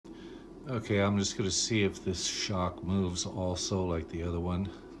Okay, I'm just gonna see if this shock moves also like the other one.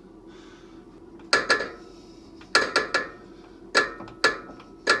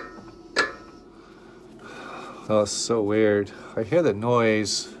 Oh, it's so weird. I hear the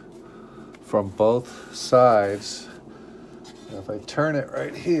noise from both sides. And if I turn it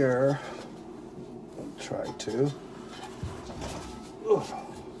right here, I'll try to. Ugh.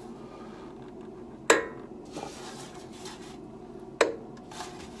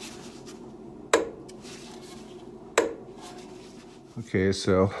 Okay,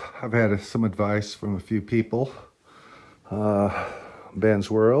 so I've had some advice from a few people. Benz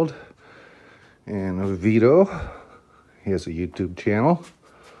World and Vito. He has a YouTube channel.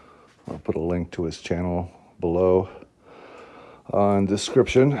 I'll put a link to his channel below in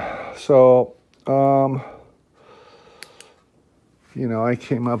description. So, I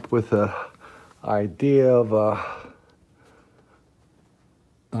came up with a idea of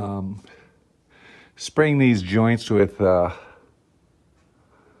spraying these joints with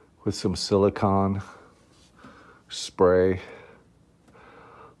some silicone spray.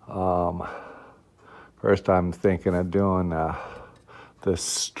 First, I'm thinking of doing the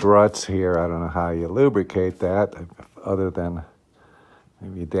struts here. I don't know how you lubricate that other than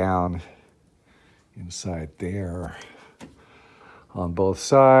maybe down inside there on both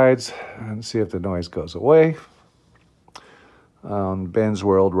sides and see if the noise goes away. On Benz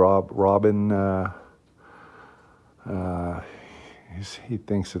World, Robin, he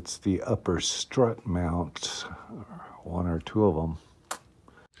thinks it's the upper strut mount, one or two of them.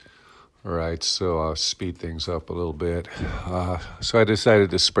 All right, so I'll speed things up a little bit. So I decided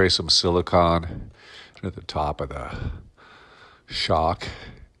to spray some silicone at the top of the shock,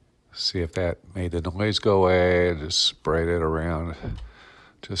 see if that made the noise go away, and just sprayed it around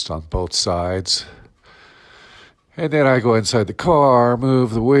just on both sides. And then I go inside the car,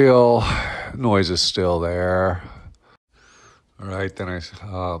 move the wheel, noise is still there. All right, then I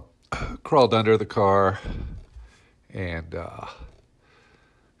crawled under the car and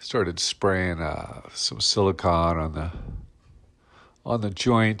started spraying some silicone on the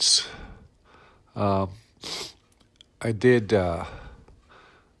joints. I did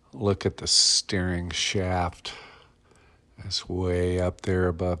look at the steering shaft. It's way up there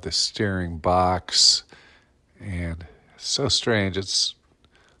above the steering box, and it's so strange. It's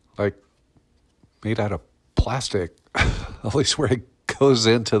like made out of plastic, at least where it goes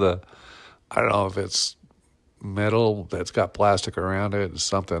into I don't know if it's metal that's got plastic around it,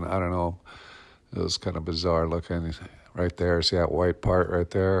 something, I don't know. It was kind of bizarre looking right there. See that white part right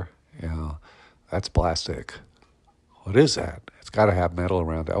there? Yeah, that's plastic. What is that? It's got to have metal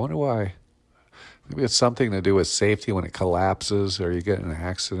around it. I wonder why. Maybe it's something to do with safety when it collapses or you get in an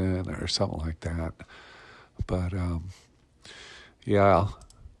accident or something like that. But, yeah.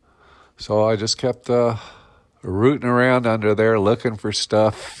 So I just kept rooting around under there, looking for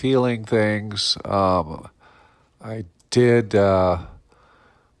stuff, feeling things. I did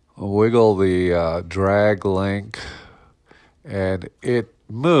wiggle the drag link, and it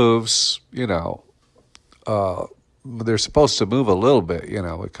moves, they're supposed to move a little bit,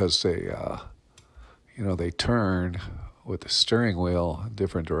 because they turn with the steering wheel in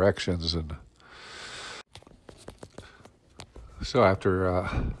different directions. And so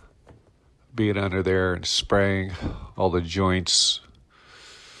after being under there and spraying all the joints,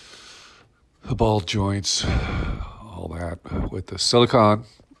 the ball joints, all that with the silicone,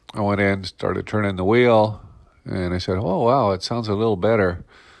 I went in, started turning the wheel, and I said, oh, wow, it sounds a little better.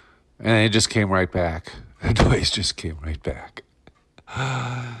 And it just came right back. The noise just came right back.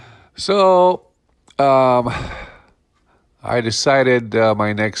 So I decided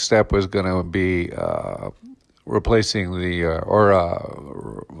my next step was going to be replacing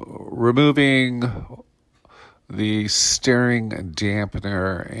removing the steering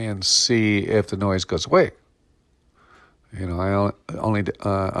dampener and see if the noise goes away. I only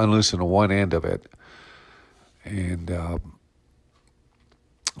unloosened one end of it, and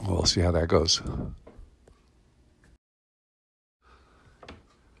we'll see how that goes.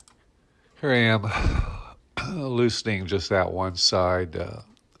 Here I am, loosening just that one side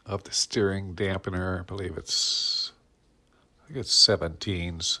of the steering dampener. I believe it's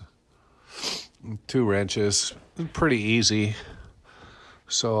 17s. 2 wrenches, pretty easy.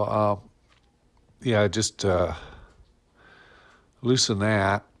 So, just loosen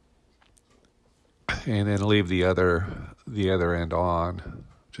that, and then leave the other end on,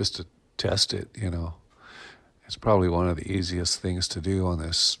 just to test it. It's probably one of the easiest things to do on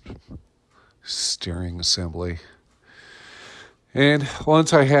this steering assembly. And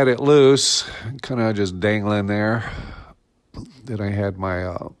once I had it loose, kind of just dangling there, then I had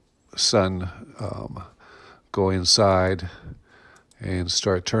my son go inside and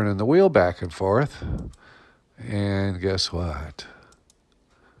start turning the wheel back and forth. And guess what?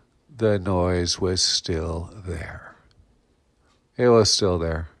 The noise was still there. It was still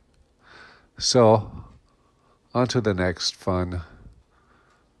there. So, on to the next fun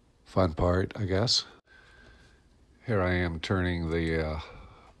part, I guess. Here I am turning the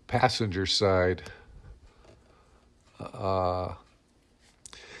passenger side,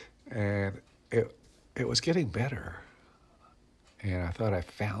 and it was getting better. And I thought I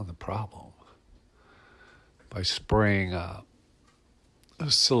found the problem by spraying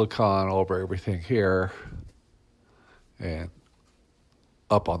silicone over everything here and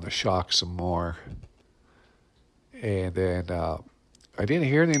up on the shock some more. And then I didn't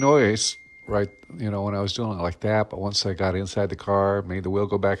hear any noise, right, when I was doing it like that. But once I got inside the car, made the wheel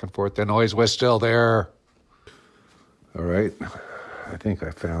go back and forth, the noise was still there. All right, I think I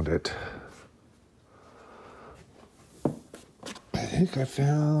found it. I think I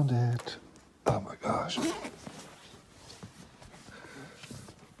found it. Oh my gosh.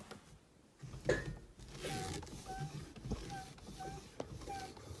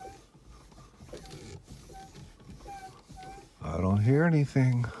 I don't hear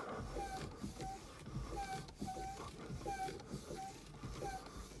anything.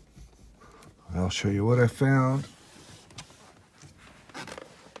 I'll show you what I found.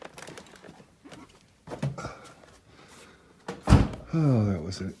 Oh, that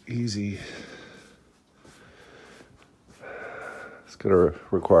was an easy. It's going to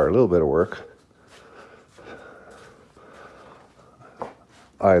require a little bit of work.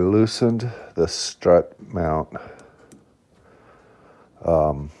 I loosened the strut mount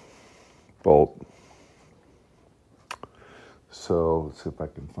bolt. So let's see if I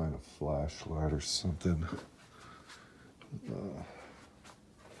can find a flashlight or something.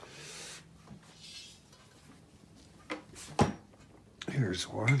 Here's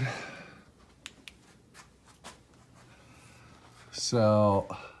one. So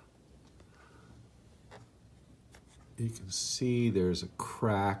you can see there's a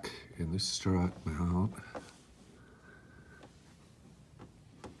crack in the strut mount.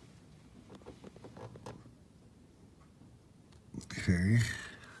 Okay.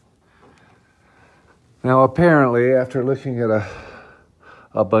 Now apparently, after looking at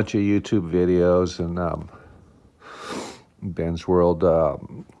a bunch of YouTube videos and Benz World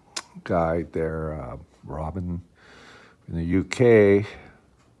guide there, Robin in the UK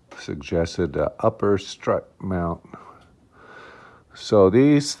suggested upper strut mount. So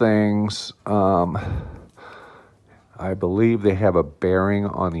these things, I believe they have a bearing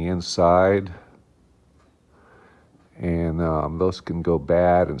on the inside, and those can go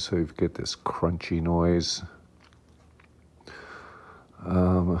bad, and so you get this crunchy noise.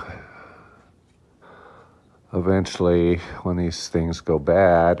 Eventually, when these things go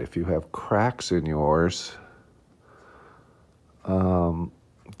bad, if you have cracks in yours,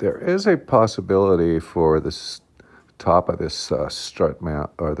 there is a possibility for this top of this strut mount,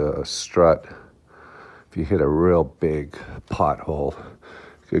 or the strut, if you hit a real big pothole,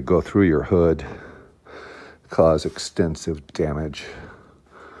 it could go through your hood, cause extensive damage,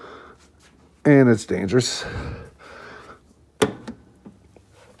 and it's dangerous.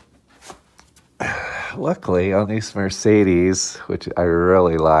 Luckily, on these Mercedes, which I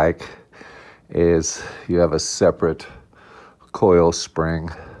really like, is you have a separate coil spring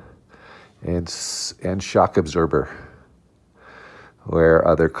and shock absorber, where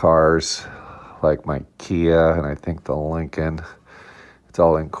other cars, like my Kia and I think the Lincoln, it's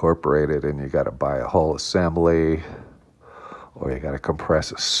all incorporated, and you got to buy a whole assembly, or you got to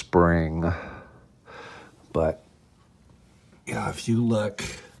compress a spring. But if you look,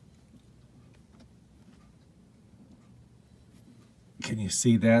 can you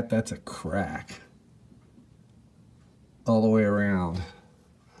see that? That's a crack all the way around.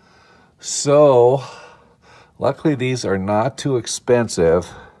 So, luckily these are not too expensive.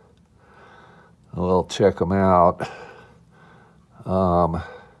 We'll check them out.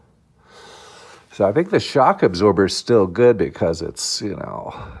 So I think the shock absorber is still good because it's,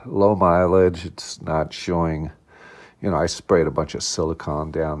 low mileage. It's not showing, I sprayed a bunch of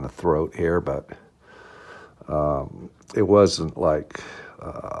silicone down the throat here, but it wasn't like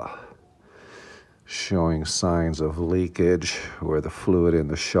showing signs of leakage where the fluid in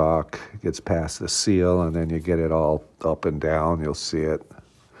the shock gets past the seal and then you get it all up and down. You'll see it.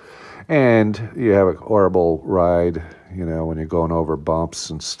 And you have a horrible ride, when you're going over bumps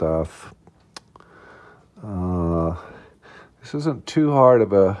and stuff. This isn't too hard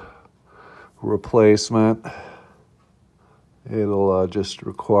of a replacement. It'll just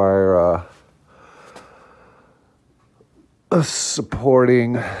require a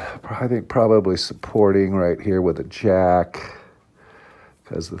supporting, I think probably supporting right here with a jack,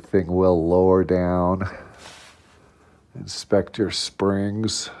 because the thing will lower down. Inspect your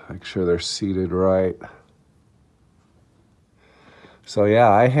springs, make sure they're seated right. So yeah,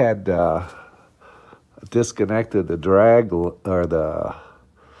 I had disconnected the drag or the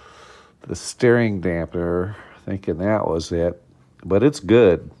steering dampener, thinking that was it, but it's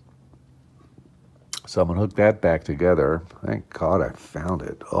good. So I'm gonna hook that back together. Thank God I found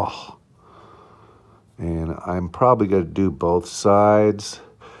it. Oh, and I'm probably gonna do both sides.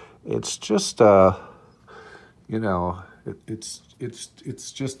 It's just you know, it's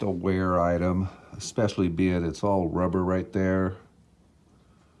just a wear item, especially being it's all rubber right there.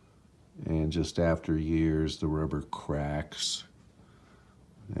 And just after years, the rubber cracks,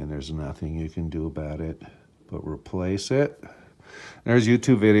 and there's nothing you can do about it but replace it. There's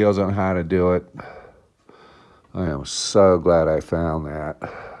YouTube videos on how to do it. I am so glad I found that.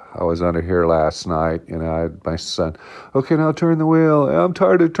 I was under here last night, you know, I had my son, okay, now turn the wheel. I'm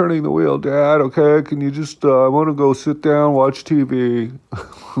tired of turning the wheel, Dad. Okay, can you just, I want to go sit down, watch TV.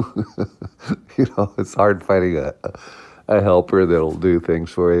 You know, it's hard finding a helper that'll do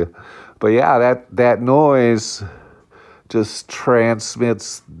things for you. But yeah, that noise just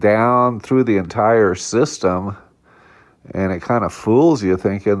transmits down through the entire system, and it kind of fools you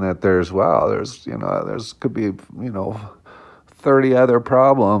thinking that there's could be, 30 other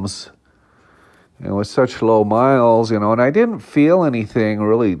problems. And with such low miles, and I didn't feel anything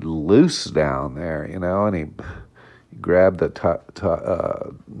really loose down there, and he grabbed the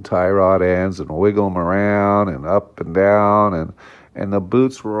tie rod ends and wiggle them around and up and down, and the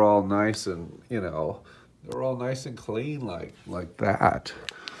boots were all nice and, they were all nice and clean like that.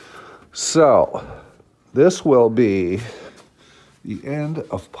 So this will be the end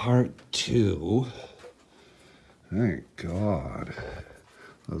of part 2. Thank God.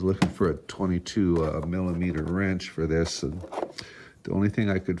 I was looking for a 22 millimeter wrench for this, and the only thing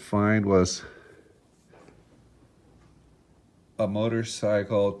I could find was a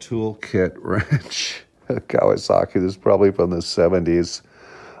motorcycle toolkit wrench. Kawasaki, this is probably from the 70s.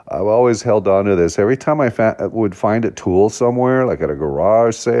 I've always held on to this. Every time I would find a tool somewhere, like at a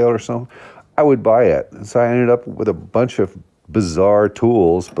garage sale or something, I would buy it. And so I ended up with a bunch of bizarre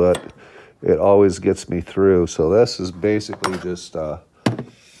tools, but it always gets me through. So this is basically just,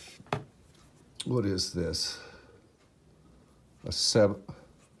 what is this? A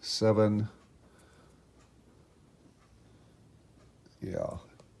seven, yeah.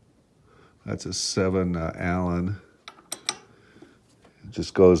 That's a 7 Allen. It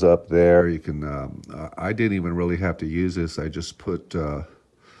just goes up there. You can. I didn't even really have to use this. I just put.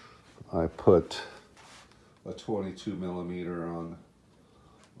 I put a 22 millimeter on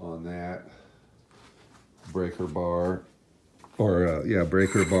that breaker bar, or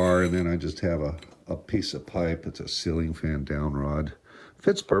breaker bar, and then I just have a piece of pipe. It's a ceiling fan down rod.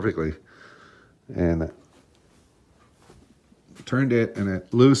 Fits perfectly, and turned it and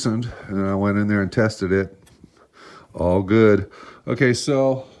it loosened, and I went in there and tested it. All good. Okay,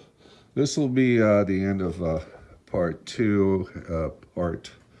 so this will be the end of part 2.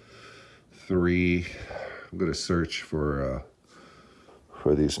 Part 3, I'm going to search for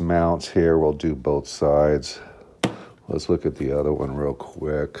these mounts here. We'll do both sides. Let's look at the other one real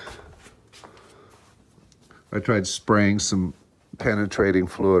quick. I tried spraying some penetrating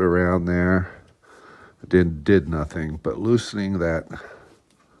fluid around there. It did nothing, but loosening that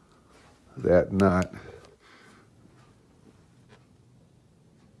nut.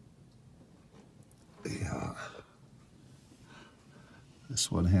 Yeah.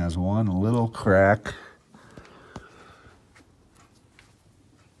 This one has one little crack.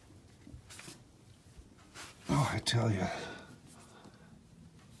 Oh, I tell you.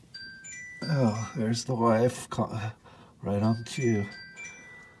 Oh, there's the wife, right on cue.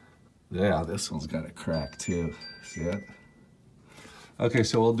 Yeah, this one's got a crack too. See it? Okay,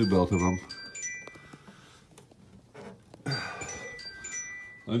 so we'll do both of them.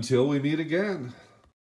 Until we meet again.